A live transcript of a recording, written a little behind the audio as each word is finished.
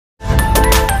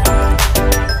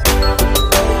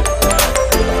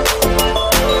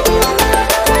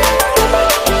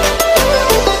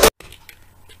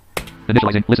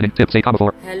Initializing. Listening. Tip. Say comma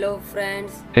 4. Hello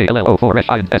friends.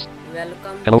 ALLO4SINS.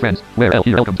 Welcome. Hello friends. Where L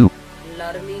here? Welcome to.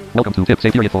 Learning. Welcome to tip.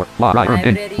 Say period 4. La. Right. Earn.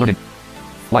 In. Library Learning.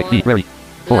 Like. for D. Rary.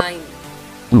 4. blind.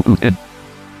 In.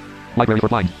 Library for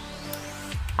blind.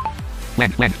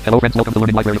 Lang. Hello friends. Welcome to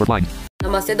learning library for blind.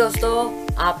 नमस्ते दोस्तों,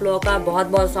 आप लोगों का बहुत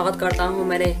बहुत स्वागत करता हूँ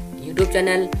मेरे YouTube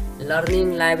channel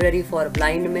learning library for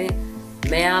blind में।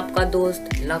 मैं आपका दोस्त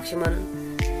लक्ष्मण।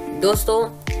 दोस्तों,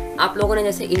 आप लोगों ने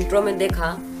जैसे इंट्रो में देखा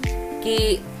कि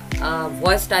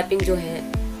वॉइस टाइपिंग जो है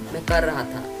मैं कर रहा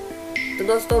था। तो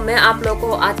दोस्तों, मैं आप लोगों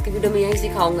को आज की वीडियो में यही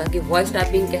सिखाऊंगा कि वॉइस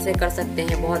टाइपिंग कैसे कर सकते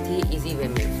हैं बहुत ही इजी वे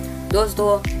में। दोस्तों,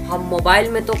 हम मोबाइल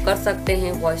में तो कर सकते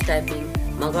हैं वॉइस टाइपिंग,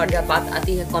 मगर जब बात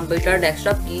आती है कंप्यूटर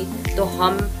डेस्कटॉप की तो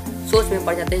हम सोच में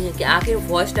पड़ जाते हैं कि आखिर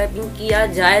वॉइस टाइपिंग किया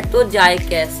जाए तो जाए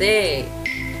कैसे।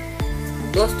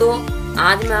 दोस्तों,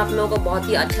 आज मैं आप लोगों को बहुत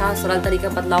ही अच्छा सरल तरीका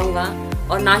बतलाऊंगा,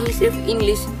 और ना ही सिर्फ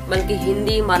इंग्लिश बल्कि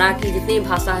हिंदी, मराठी, जितनी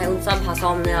भाषा है उन सब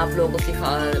भाषाओं में आप लोगों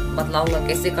को बतलाऊंगा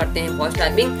कैसे करते हैं वॉइस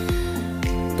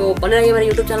टाइपिंग। तो बने रहिए मेरे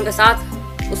यूट्यूब चैनल के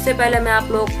साथ। उससे पहले मैं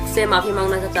आप लोग से माफ़ी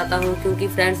मांगना चाहता हूँ, क्योंकि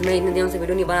फ्रेंड्स मैं इतने दिनों से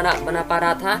वीडियो नहीं बना पा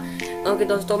रहा था, क्योंकि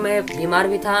दोस्तों मैं बीमार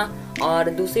भी था। और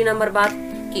दूसरी नंबर बात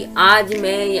कि आज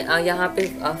मैं यहाँ पे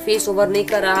फेस ओवर नहीं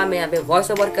कर रहा, मैं यहाँ पे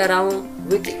वॉइस ओवर कर रहा हूँ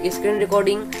विथ स्क्रीन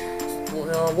रिकॉर्डिंग।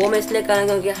 वो मैं इसलिए कर रहा हूँ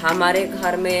क्योंकि हमारे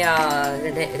घर में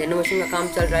रेनोवेशन का काम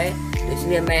चल रहा है, तो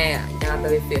इसलिए मैं यहाँ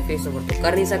पे फेस ओवर तो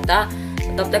कर नहीं सकता।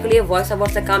 तब तक के लिए वॉइस ओवर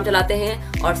से काम चलाते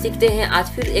हैं और सीखते हैं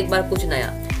आज फिर एक बार कुछ नया।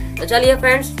 तो चलिए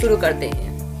फ्रेंड्स, शुरू करते हैं।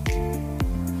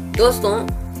 दोस्तों,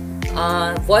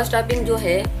 वॉइस टाइपिंग जो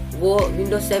है वो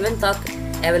विंडोज 7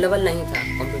 तक अवेलेबल नहीं था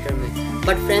कंप्यूटर में,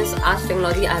 बट फ्रेंड्स आज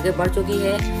टेक्नोलॉजी आगे बढ़ चुकी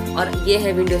है और ये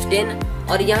है विंडोज 10,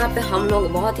 और यहाँ पे हम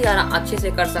लोग बहुत ही अच्छे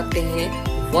से कर सकते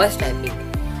हैं voice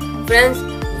typing. Friends,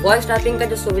 voice typing का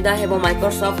जो सुविधा है वो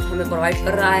माइक्रोसॉफ्ट हमें प्रोवाइड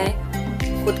कर रहा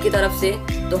है खुद की तरफ से,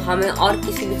 तो हमें और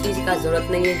किसी भी चीज़ का ज़रूरत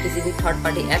नहीं है, किसी भी थर्ड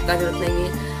पार्टी ऐप का ज़रूरत नहीं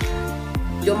है।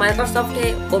 जो माइक्रोसॉफ्ट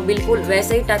है वो बिल्कुल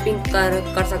वैसे ही टाइपिंग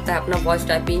कर सकता है अपना वॉइस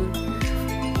टाइपिंग,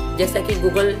 जैसा कि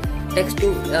गूगल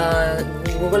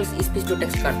स्पीच टू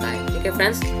टेक्स्ट करता है। ठीक है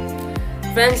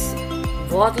फ्रेंड्स,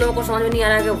 बहुत लोगों को समझ में नहीं आ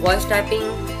रहा है कि वॉइस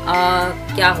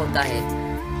टाइपिंग क्या होता है।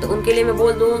 तो उनके लिए मैं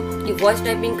बोल दूं कि वॉइस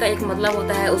टाइपिंग का एक मतलब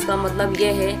होता है, उसका मतलब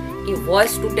ये है कि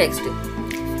वॉइस टू टेक्स्ट।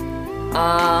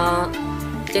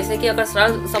 जैसे कि अगर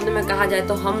सरल शब्द में कहा जाए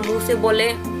तो हम मुंह से बोले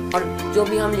और जो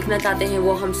भी हम लिखना चाहते हैं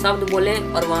वो हम शब्द बोलें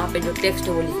और वहाँ पे जो टेक्स्ट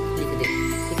है वो लिख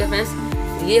दें। ठीक है फ्रेंड्स,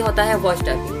 ये होता है वॉइस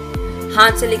टाइपिंग।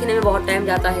 हाथ से लिखने में बहुत टाइम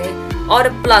जाता है, और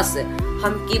प्लस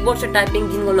हम कीबोर्ड से टाइपिंग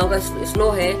जिन लोगों का स्लो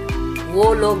है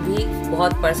वो लोग भी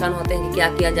बहुत परेशान होते हैं कि क्या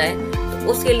किया जाए।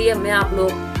 तो उसके लिए मैं आप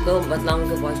लोग को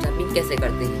बतलाऊंगा कि वॉइस टाइपिंग कैसे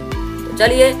करते हैं। तो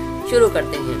चलिए शुरू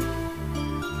करते हैं।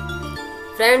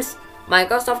 फ्रेंड्स,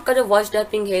 माइक्रोसॉफ्ट का जो वॉइस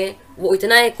टाइपिंग है वो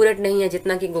इतना एक्यूरेट नहीं है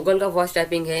जितना कि गूगल का वॉइस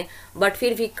टाइपिंग है, बट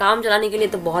फिर भी काम चलाने के लिए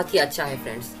तो बहुत ही अच्छा है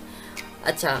फ्रेंड्स।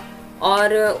 अच्छा,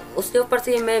 और उसके ऊपर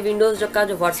से मैं विंडोज़ का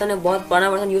जो वर्जन है बहुत पुराना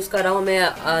वर्जन यूज़ कर रहा हूँ।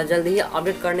 मैं जल्दी ही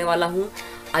अपडेट करने वाला हूँ।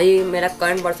 आई मेरा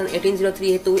करंट वर्जन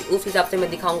 1803 है, तो उस हिसाब से मैं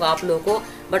दिखाऊंगा आप लोगों को।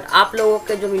 बट आप लोगों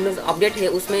के जो विंडोज़ अपडेट है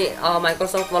उसमें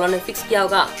माइक्रोसॉफ्ट वालों ने फिक्स किया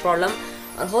होगा प्रॉब्लम,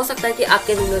 और हो सकता है कि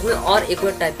आपके विंडोज़ में और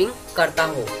एक्यूरेट टाइपिंग करता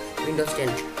हो विंडोज़ 10,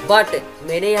 बट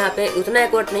मेरे यहाँ पे उतना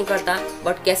एक्यूरेट नहीं करता।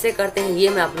 बट कैसे करते हैं ये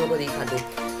मैं आप लोगों को दिखा दूँ।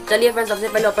 चलिए फ्रेंड्स, सबसे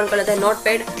पहले ओपन कर लेते हैं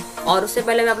नोटपैड। और उससे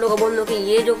पहले मैं आप लोगों को बोल दूँ कि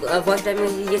ये जो वॉइस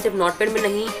टाइपिंग ये सिर्फ नोटपैड में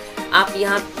नहीं,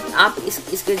 आप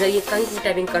इसके जरिए कहीं भी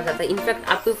टाइपिंग कर सकते हैं। इनफैक्ट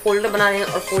आप कोई फोल्डर बना रहे हैं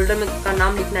और फोल्डर में का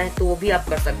नाम लिखना है तो वो भी आप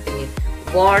कर सकते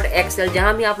हैं। वर्ड, एक्सेल,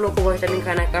 जहाँ भी आप लोग को वॉइस टाइपिंग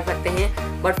करना है कर सकते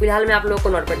हैं। बट फिलहाल मैं आप लोगों को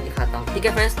नोटपैड दिखाता हूँ। ठीक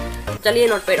है फ्रेंड्स, चलिए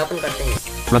नोटपैड ओपन करते हैं।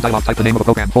 Run dialog. Type the name of a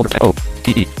program. Folder. O.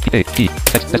 T. E. T. A. T.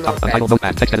 Text. Desktop. Untitled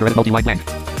notepad. Text editor. Edit multi-line blank.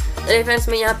 चलिए फ्रेंड्स,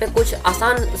 मैं यहाँ पे कुछ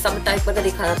आसान शब्द टाइप करके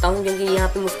दिखा देता हूँ, क्योंकि यहाँ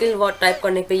पे मुश्किल वर्ड टाइप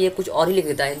करने पे ये कुछ और ही लिख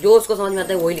देता है, जो उसको समझ में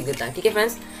आता है वही लिख देता है। ठीक है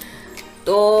फ्रेंड्स,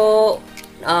 तो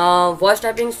वॉइस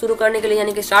टाइपिंग शुरू करने के लिए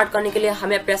यानी कि स्टार्ट करने के लिए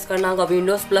हमें प्रेस करना होगा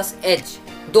Windows+H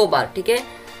 2 बार। ठीक है,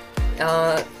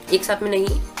 एक साथ में नहीं,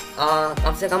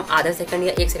 कम से कम आधा सेकंड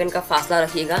या 1 सेकंड का फासला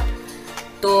रखिएगा।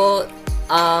 तो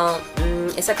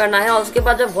ऐसा करना है, और उसके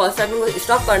बाद जब वॉइस टाइपिंग को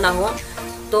स्टॉप करना हो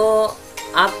तो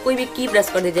आप कोई भी की प्रेस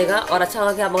कर दीजिएगा। और अच्छा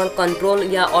होगा कि आप अगर कंट्रोल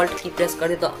या ऑल्ट की प्रेस कर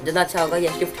दे तो ज़्यादा अच्छा होगा,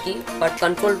 या शिफ्ट की, बट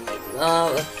कंट्रोल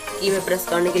की में प्रेस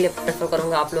करने के लिए प्रेफर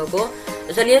करूँगा आप लोगों को।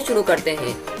 तो चलिए शुरू करते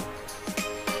हैं।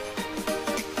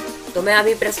 तो मैं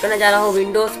अभी प्रेस करने जा रहा हूँ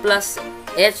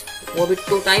Windows+H, वो भी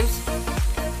 2 times,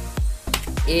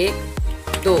 1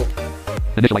 2।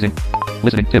 Initializing.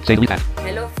 Listening. Tip. Say delete that.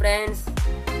 Hello friends,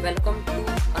 welcome to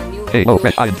a new Hello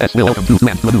fresh INS. Welcome to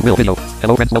Lang. The new real video.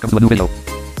 Hello friends. Welcome to the new video.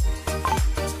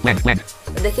 Lang.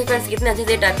 देखिए friends, कितने अच्छे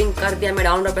से typing कर दिया। मैं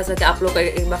down press करके आप लोग को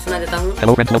एक बार सुना देता हूँ।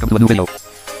 Hello friends. Welcome to the new video.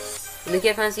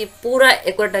 देखिए फ्रेंड्स, ये पूरा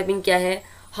एक्यूरेट टाइपिंग क्या है।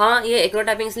 हाँ, ये एक्यूरेट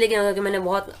टाइपिंग इसलिए किया क्योंकि मैंने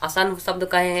बहुत आसान शब्द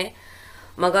कहे हैं,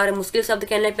 मगर मुश्किल शब्द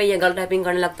कहने पे ये गलत टाइपिंग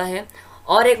करने लगता है।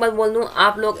 और एक बात बोल दूं,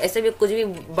 आप लोग ऐसे भी कुछ भी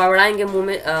बड़बड़ाएंगे मुंह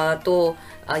में तो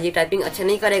ये टाइपिंग अच्छा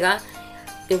नहीं करेगा,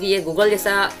 क्योंकि ये गूगल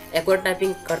जैसा एक्यूरेट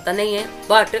टाइपिंग करता नहीं है।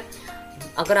 बट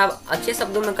अगर आप अच्छे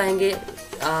शब्दों में कहेंगे,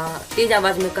 तेज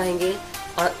आवाज़ में कहेंगे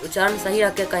और उच्चारण सही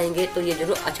रख के कहेंगे तो ये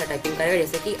जरूर अच्छा टाइपिंग करेगा,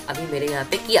 जैसे कि अभी मेरे यहाँ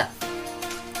पे किया।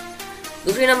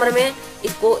 दूसरे नंबर में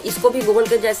इसको भी गूगल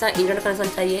के जैसा इंटरनेट कनेक्शन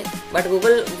चाहिए, बट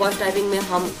गूगल वॉइस टाइपिंग में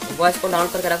हम वॉइस को डाउन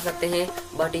करके रख सकते हैं,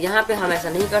 बट यहाँ पे हम ऐसा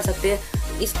नहीं कर सकते।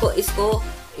 इसको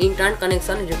इंटरनेट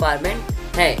कनेक्शन रिक्वायरमेंट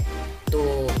है, तो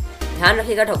ध्यान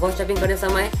रखिएगा वॉइस टाइपिंग करते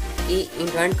समय कि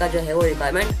इंटरनेट का जो है वो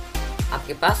रिक्वायरमेंट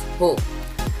आपके पास हो।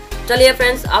 चलिए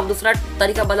फ्रेंड्स, आप दूसरा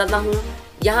तरीका बताता हूँ।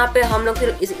 यहाँ पे हम लोग फिर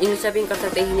इस इंग्लिश टाइपिंग कर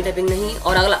सकते हैं, हिंदी टाइपिंग नहीं।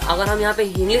 और अगर हम यहाँ पे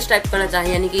इंग्लिश टाइप करना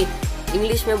चाहें, यानी कि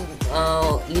इंग्लिश में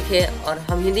लिखे और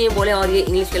हम हिंदी में बोले और ये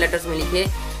इंग्लिश के लेटर्स में लिखे,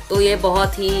 तो ये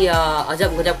बहुत ही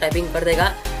अजब गजब टाइपिंग कर देगा।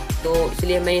 तो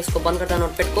इसलिए मैं इसको बंद करता हूँ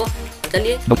नोटपैड को।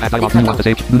 चलिए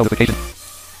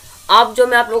अब जो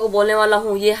मैं आप लोगों को बोलने वाला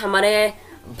हूँ, ये हमारे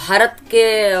भारत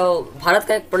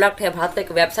का एक प्रोडक्ट है, भारत का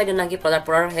एक वेबसाइट है, ना कि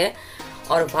प्रोडक्ट है।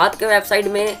 और भारत के वेबसाइट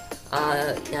में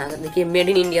यहाँ देखिए मेड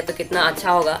इन इंडिया, तो कितना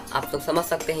अच्छा होगा आप लोग समझ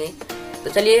सकते हैं। तो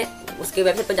चलिए उसके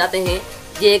वेबसाइट पर जाते हैं।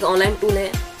 ये एक ऑनलाइन टूल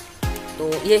है, तो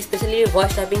ये स्पेशली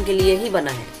वॉइस टाइपिंग के लिए ही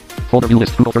बना है।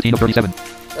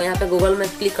 तो यहाँ पे गूगल में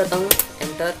क्लिक करता हूँ,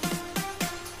 एंटर।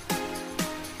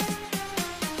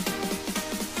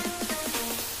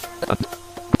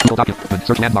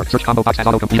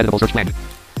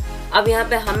 अब यहाँ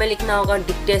पे हमें लिखना होगा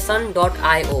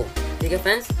dictation.io, ठीक है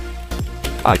फ्रेंड्स।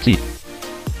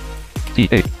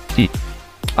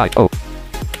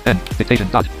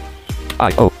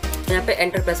 यहाँ पे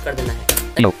एंटर प्रेस कर देना है।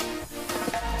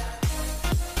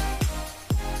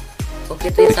 ओके,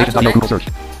 तो ये सर्च हो गया।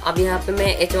 अब यहाँ पे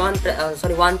मैं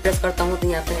H1 प्रेस करता हूँ, तो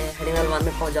यहाँ पे हेडिंग लेवल 1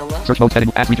 में पहुँच जाऊंगा। Search mode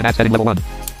setting, add region, add setting level 1.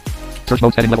 Search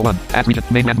mode setting level 1. Add region,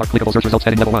 main landmark, clickable search results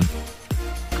setting level 1.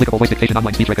 Clickable voice dictation,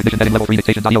 online speech recognition setting level 3,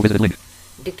 dictation.io visited link.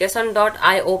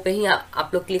 dictation.io पे ही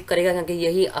आप लोग click करेगा, क्योंकि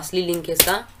यही असली link है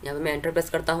इसका। यहाँ पे मैं एंटर प्रेस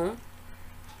करता हूँ।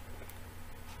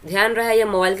 ध्यान रहे, ये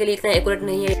मोबाइल के लिए इतना एक्यूरेट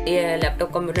नहीं है, ये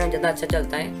लैपटॉप कंप्यूटर में ज़्यादा अच्छा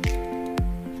चलता है।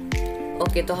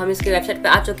 ओके, तो हम इसके वेबसाइट पे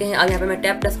आ चुके हैं। अब यहाँ पे मैं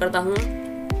टैब प्रेस करता हूँ।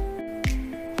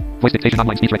 Voice dictation,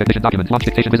 online speech recognition document, launch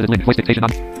dictation visited link, voice dictation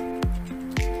on,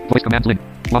 voice commands link,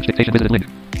 launch dictation visited link.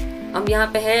 अब यहाँ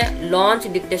पे है लॉन्च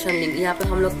डिक्टेशन लिंक, यहाँ पे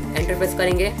हम लोग एंटर प्रेस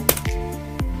करेंगे।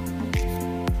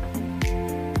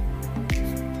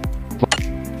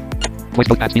 Voice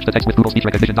mode add speech to text with Google speech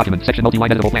recognition document, section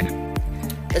multi-line editable blank.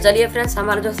 तो चलिए फ्रेंड्स,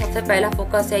 हमारा जो सबसे पहला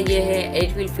फोकस है ये है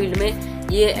एडिट फील्ड में।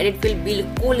 ये एडिट फील्ड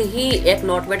बिल्कुल ही एक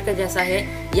नोटपैड के जैसा है।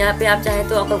 यहाँ पे आप चाहे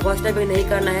तो अगर वॉइस टाइपिंग नहीं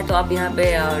करना है तो आप यहाँ पे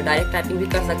डायरेक्ट टाइपिंग भी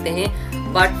कर सकते हैं,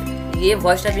 बट ये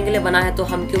वॉइस टाइपिंग के लिए बना है, तो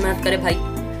हम क्यों मेहनत करें भाई।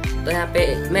 तो यहाँ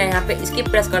पे मैं यहाँ पे स्किप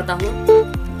प्रेस करता हूँ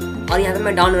और यहाँ पे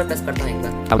मैं डाउन में प्रेस करता हूँ एक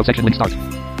बार।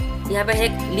 यहाँ पे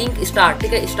है लिंक स्टार्ट,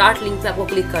 ठीक है। स्टार्ट लिंक पे आपको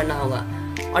क्लिक करना होगा,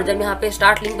 और जब यहाँ पे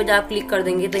स्टार्ट लिंक पे जब आप क्लिक कर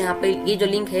देंगे तो यहाँ पे ये जो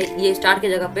लिंक है ये स्टार्ट की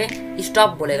जगह पे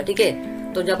स्टॉप बोलेगा, ठीक है।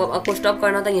 तो जब आपको स्टॉप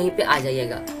करना था यहीं पे आ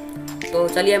जाइएगा। तो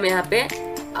चलिए मैं यहाँ पे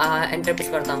एंटर प्रेस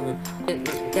करता हूँ। क्या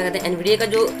कहते हैं, एनवीडिया का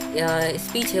जो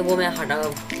स्पीच है वो मैं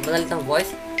बदल लेता हूँ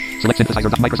voice.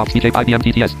 Microsoft Speech IBM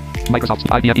TTS, Microsoft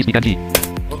IBM eSpeak.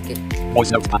 Okay,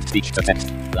 Voice note and speech to text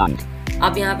blank.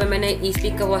 अब यहाँ पे मैंने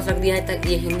eSpeak का वॉइस रख दिया है ताकि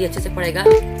ये हिंदी अच्छे से पढ़ेगा।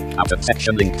 Out of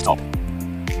section link stop.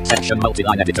 Section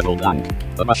multi-line editable blank.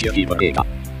 The Russia keyboard A.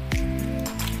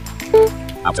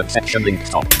 Out of section link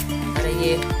stop. अरे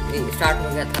ये स्टार्ट हो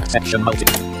गया था। Section multi.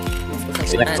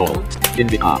 Select all.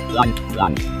 Indica line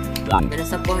blank blank. मैंने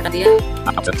सबको हटा दिया।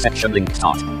 Out of section link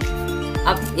start.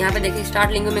 अब यहाँ पे देखिए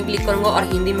स्टार्ट लिंक में क्लिक करूंगा और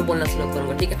हिंदी में बोलना शुरू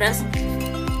करूंगा, ठीक है फ्रेंड्स।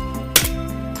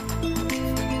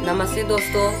 नमस्ते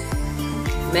दोस्तों,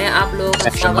 मैं आप लोगों का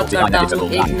स्वागत करता हूँ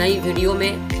एक नई वीडियो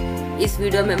में। इस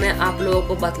वीडियो में मैं आप लोगों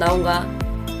को बतलाऊंगा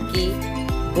कि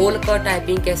बोलकर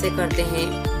टाइपिंग कैसे करते हैं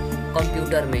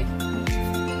कंप्यूटर में।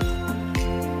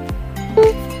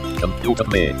 कंप्यूटर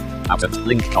में out of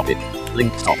link topic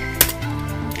link stop.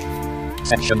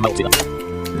 Section multi-line.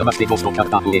 नमस्ते दोस्तों,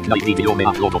 करता हूँ एक नई वीडियो में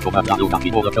आप लोगों को बताऊंगा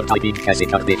कि बोलकर टाइपिंग कैसे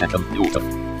करते हैं कंप्यूटर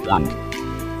ब्लैंक।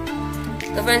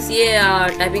 तो फ्रेंड्स ये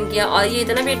टाइपिंग किया, और ये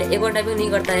इतना भी एक बार टाइपिंग नहीं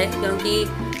करता है, क्योंकि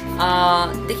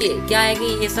देखिए क्या है कि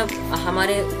ये सब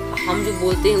हम जो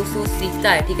बोलते हैं उसको सीखता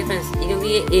है, ठीक है फ्रेंड्स, क्योंकि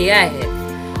ये AI है।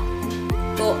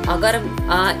 तो अगर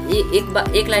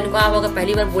एक लाइन को आप अगर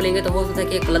पहली बार बोलेंगे तो हो सकता है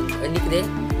कि गलत लिख दे,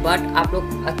 बट आप लोग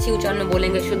अच्छी उच्चारण में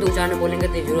बोलेंगे, शुद्ध उच्चारण में बोलेंगे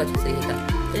तो जरूर अच्छे से सीखेगा।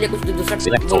 चलिए कुछ दूसरा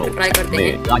ट्राई करते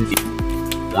हैं।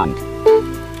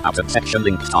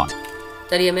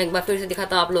 चलिए मैं एक बार फिर से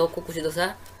दिखाता हूँ आप लोगों को कुछ दूसरा।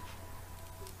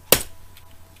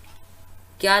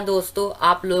 क्या दोस्तों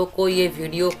आप लोगों को ये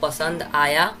वीडियो पसंद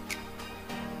आया?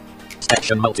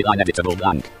 Section multi-line editable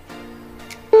blank.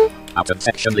 Out of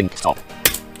section link stop.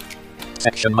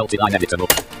 Section multi-line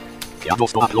editable. क्या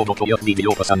दोस्तों आप लोगों को यह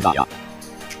वीडियो पसंद आया?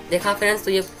 देखा फ्रेंड्स,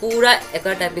 तो ये पूरा एक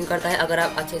टाइपिंग करता है अगर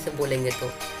आप अच्छे से बोलेंगे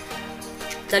तो।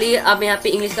 चलिए अब यहाँ पे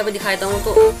इंग्लिश का भी दिखाता हूँ।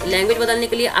 तो लैंग्वेज बदलने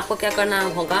के लिए आपको क्या करना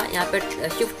होगा, यहाँ पे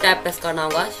शिफ्ट टैब प्रेस करना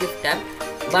होगा, शिफ्ट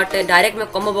टैब। बट डायरेक्ट मैं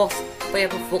कॉम्बो बॉक्स पे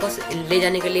फोकस ले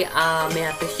जाने के लिए मैं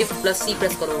यहाँ पे शिफ्ट प्लस सी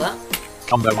प्रेस करूँगा।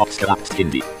 Combo box collapsed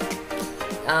Hindi.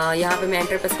 यहाँ पे मैं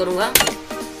एंटर प्रेस करूँगा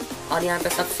और यहाँ पे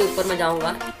सबसे ऊपर मैं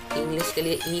जाऊँगा इंग्लिश के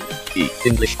लिए ई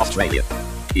English Australia.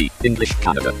 English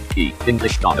Canada.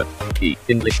 English Ghana.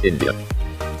 English India.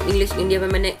 English India में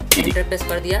मैंने एंटर प्रेस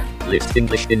कर दिया। List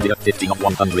English India 50 of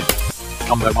 100.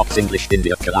 Combo box English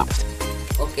India collapsed.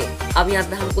 Okay, अब यहाँ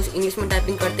पे हम कुछ इंग्लिश में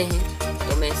टाइपिंग करते हैं,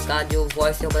 तो मैं इसका जो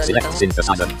वॉइस है वो बदल देता Select हूँ।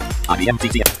 synthesizer. IBM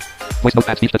TTF. Voice note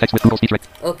add speech to text with Google Speech Rec.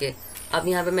 Okay, अब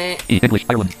यहाँ पे मैं English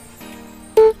Ireland.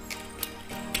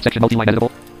 Section multi-line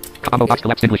editable. Combo box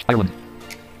collapsed English Ireland.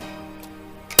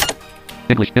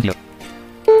 English India.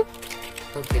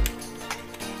 Okay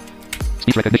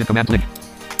Speech recognition command link.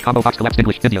 Combo box collapsed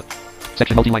English India.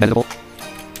 Section multi-line editable.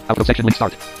 Out of section link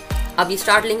start. अब ये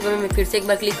start link पे मैं फिर से एक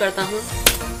बार click करता हूँ।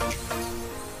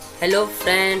 Hello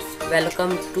friends,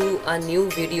 welcome to a new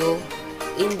video.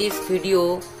 In this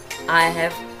video I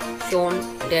have shown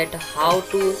that how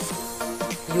to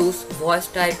use voice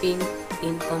typing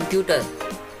in computer.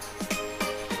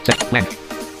 Lang.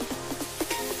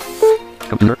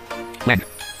 Computer. Lang.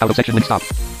 Out of section link stop.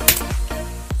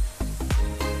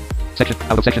 Section.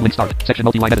 Out of section link start. Section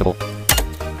multi-line editable.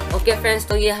 Okay friends,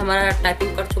 तो ये हमारा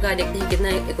typing कर चुका है। देखते हैं कितना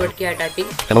accurate किया है typing.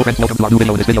 Hello friends, welcome to our new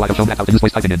video. In this video, I have shown that how to use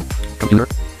voice typing in computer.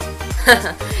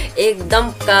 एकदम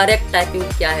करेक्ट टाइपिंग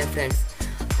किया है फ्रेंड्स।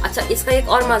 अच्छा, इसका एक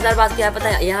और मजेदार बात क्या है पता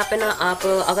है, यहाँ पे ना आप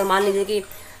अगर मान लीजिए कि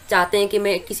चाहते हैं कि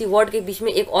मैं किसी वर्ड के बीच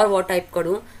में एक और वर्ड टाइप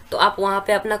करूँ, तो आप वहाँ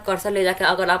पे अपना कर्सर ले जाकर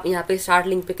अगर आप यहाँ पे स्टार्ट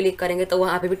लिंक पे क्लिक करेंगे तो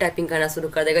वहाँ पे भी टाइपिंग करना शुरू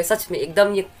कर देगा। सच में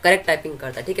एकदम ये करेक्ट टाइपिंग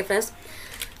करता है। ठीक है फ्रेंड्स,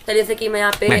 तो जैसे कि मैं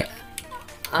यहाँ पे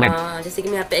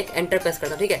एक एंटर प्रेस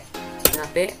करता हूँ। ठीक है, यहाँ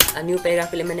पे न्यू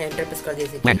पैराग्राफ के लिए मैंने एंटर प्रेस कर दिया।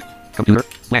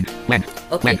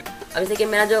 ओके, अब जैसे कि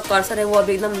मेरा जो कर्सर है वो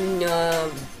अभी एकदम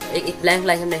एक ब्लैंक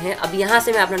लाइन में है। अब यहाँ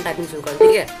से मैं अपना टाइपिंग शुरू करूँ।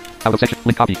 ठीक है, Out of section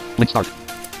link copy. Link start.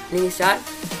 Link start.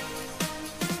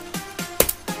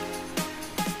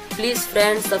 Please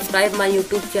friends subscribe my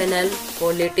YouTube channel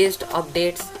for latest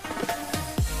updates.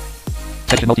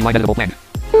 Section multi-line editable blank.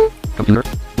 Computer.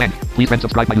 Blank. Please friends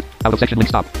subscribe my out of section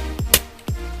link stop.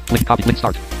 Link copy. Link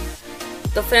start.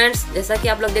 तो friends जैसा कि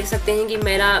आप लोग देख सकते हैं कि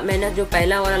मैंने जो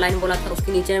पहला वाला लाइन बोला था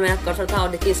उसके नीचे मेरा कर्सर था और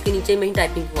देखिए इसके नीचे में ही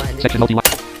टाइपिंग हुआ है। Section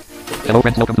multi-line. Hello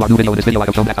friends, welcome to our new video. In this video, I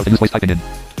have shown that how to use voice typing in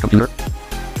computer.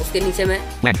 उसके नीचे में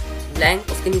Blank.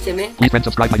 ब्लैंक, उसके नीचे में Please friends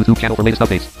subscribe my YouTube channel for latest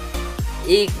updates.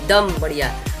 एकदम बढ़िया।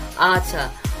 अच्छा,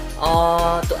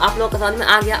 तो आप लोगों का समझ में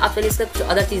आ गया। अब चलिए इसका कुछ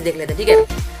अदर चीज़ देख लेते हैं। ठीक है,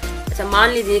 अच्छा मान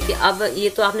लीजिए कि अब ये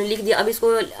तो आपने लिख दिया, अब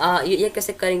इसको ये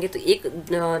कैसे करेंगे, तो एक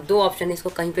दो ऑप्शन है इसको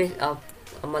कहीं पे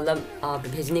मतलब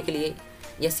भेजने के लिए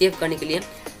या सेव करने के लिए।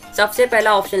 सबसे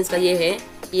पहला ऑप्शन इसका ये है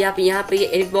कि आप यहाँ पे ये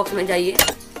एडिट बॉक्स में जाइए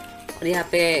और यहाँ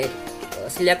पे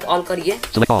सिलेक्ट ऑल करिए।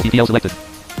 Select all. PPL selected.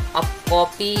 अब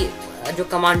कॉपी जो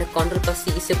कमांड है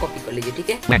Ctrl+C, इससे कॉपी कर लीजिए। ठीक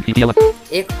है, Blank. PPL.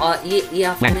 एक और ये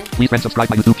ऑप्शन Blank. है। Please friends subscribe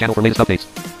my YouTube channel for latest updates.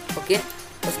 Okay,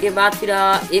 उसके बाद फिर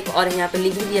एक और यहाँ पे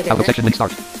लिंक भी दिया गया Out of है। section link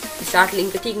start. Start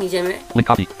link के ठीक नीचे में Link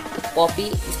copy. कॉपी,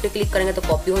 इस पे क्लिक करेंगे तो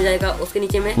कॉपी हो जाएगा। उसके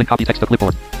नीचे में Link copy text to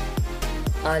clipboard.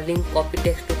 Link copy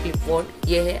text to clipboard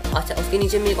ये है। अच्छा, उसके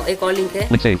नीचे में एक और लिंक है,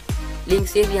 Link save. Link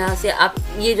save. यहाँ से आप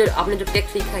ये जो आपने जो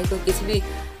टेक्स्ट लिखा है तो किसी भी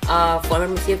फॉर्मेट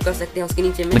में सेव कर सकते हैं। उसके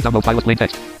नीचे में Link download file with plain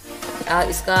text.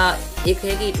 इसका एक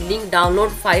है कि link download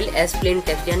file as plain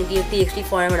text, यानी कि TXT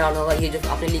फॉर्मेट में डाउन होगा। ये जो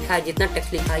आपने लिखा है, जितना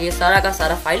टेक्स्ट लिखा है, ये सारा का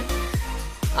सारा फाइल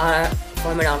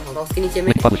फॉर्मेट डाउन होगा। उसके नीचे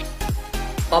में Link publish.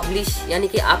 पब्लिश, यानी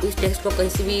कि आप इस टेक्स्ट को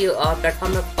किसी भी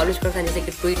प्लेटफॉर्म में पब्लिश कर सकते हैं, जैसे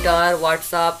कि ट्विटर,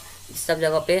 व्हाट्सएप, इस सब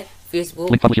जगह पे, Facebook.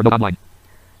 Link publish your note online.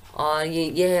 और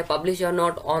ये है publish your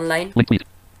note online, Link tweet.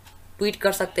 Tweet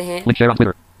कर सकते हैं, Link share on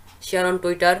Twitter. Share on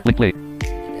Twitter, Link play.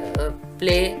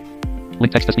 Play.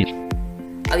 Link text to speech.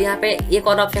 अब यहाँ पे एक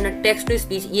और ऑप्शन है टेक्स्ट टू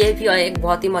स्पीच। ये भी एक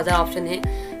बहुत ही मजा ऑप्शन है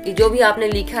कि जो भी आपने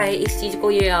लिखा है इस चीज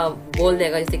को ये बोल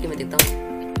देगा। जैसे कि मैं देखता हूँ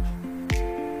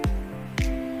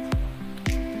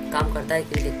काम करता है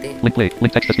कि देखते हैं। Link play.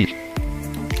 Link text to speech.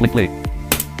 Link play.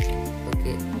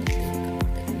 Okay,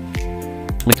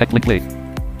 Link text. Link play.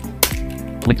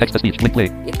 Link text to speech. Link play.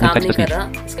 ये Link काम text नहीं to कर speech.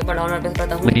 रहा। इसके बाद डाउनलोड प्रेस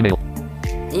करता Link हूँ। email.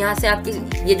 यहाँ से आपकी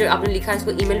ये जो आपने लिखा है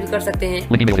इसको ईमेल भी कर सकते हैं।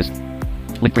 Link email is.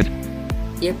 Link print.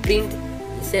 ये प्रिंट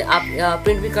इसे आप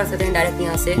प्रिंट भी कर सकते हैं डायरेक्ट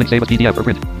यहाँ से। Link save as PDF or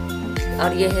print.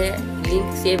 और ये है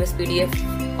लिंक सेव एस PDF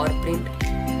और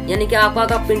प्रिंट, यानी कि आपका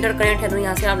अगर प्रिंटर कनेक्ट है तो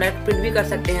यहाँ से आप डायरेक्ट प्रिंट भी कर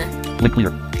सकते हैं। Link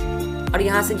clear. और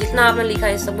यहाँ से जितना आपने लिखा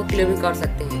है सबको क्लियर भी कर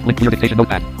सकते हैं। Link clear dictation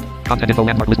notepad. Content info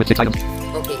landmark list with 6 items.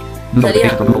 Okay, New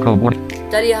notification from Google Chrome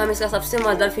warning. चलिए हम इसका सबसे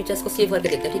मजेदार फीचर्स को सेव करके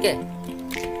देखते हैं, ठीक है।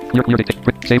 Clear dictation.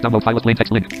 Print. Save download file with plain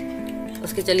text link.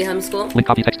 उसके चलिए हम इसको Link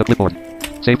copy text to clipboard.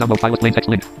 Save download file with plain text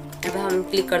link. यहाँ पे हम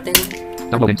क्लिक करते हैं।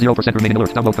 Downloading 0% remaining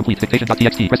alert. Download complete.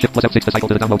 Dictation.txt. Press shift plus F6 to cycle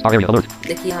to the download bar area alert.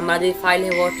 देखिए हमारा जो file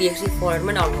है वो TXT फॉर्मेट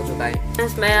में डाउनलोड हो चुका है।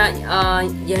 फ्रेंड्स मैं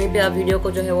यहीं पे अब वीडियो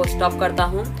को जो है वो स्टॉप करता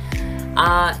हूँ।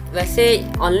 वैसे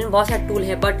ऑनलाइन बहुत सारे टूल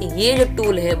है, बट ये जो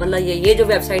टूल है मतलब ये जो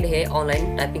वेबसाइट है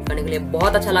ऑनलाइन टाइपिंग करने के लिए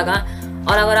बहुत अच्छा लगा।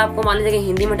 और अगर आपको मान लीजिए कि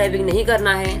हिंदी में टाइपिंग नहीं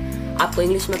करना है, आपको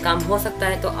इंग्लिश में काम हो सकता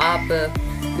है, तो आप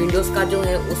विंडोज़ का जो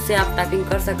है उससे आप टाइपिंग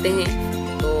कर सकते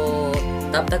हैं। तो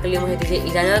तब तक के लिए मुझे दीजिए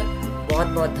इजाज़त। बहुत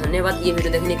बहुत धन्यवाद ये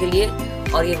वीडियो देखने के लिए।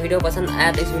 और ये वीडियो पसंद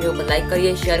आया तो इस वीडियो को लाइक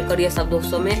करिए, शेयर करिए सब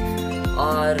दोस्तों में,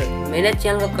 और मेरे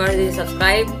चैनल को कर दीजिए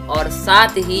सब्सक्राइब, और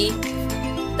साथ ही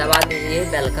दबा दीजिए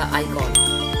बेल का आइकॉन,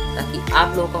 ताकि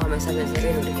आप लोगों को हमेशा मिल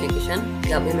सके नोटिफिकेशन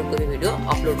जब भी मैं कोई वीडियो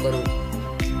अपलोड करूँ।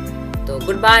 तो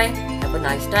good bye, have a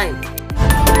nice time.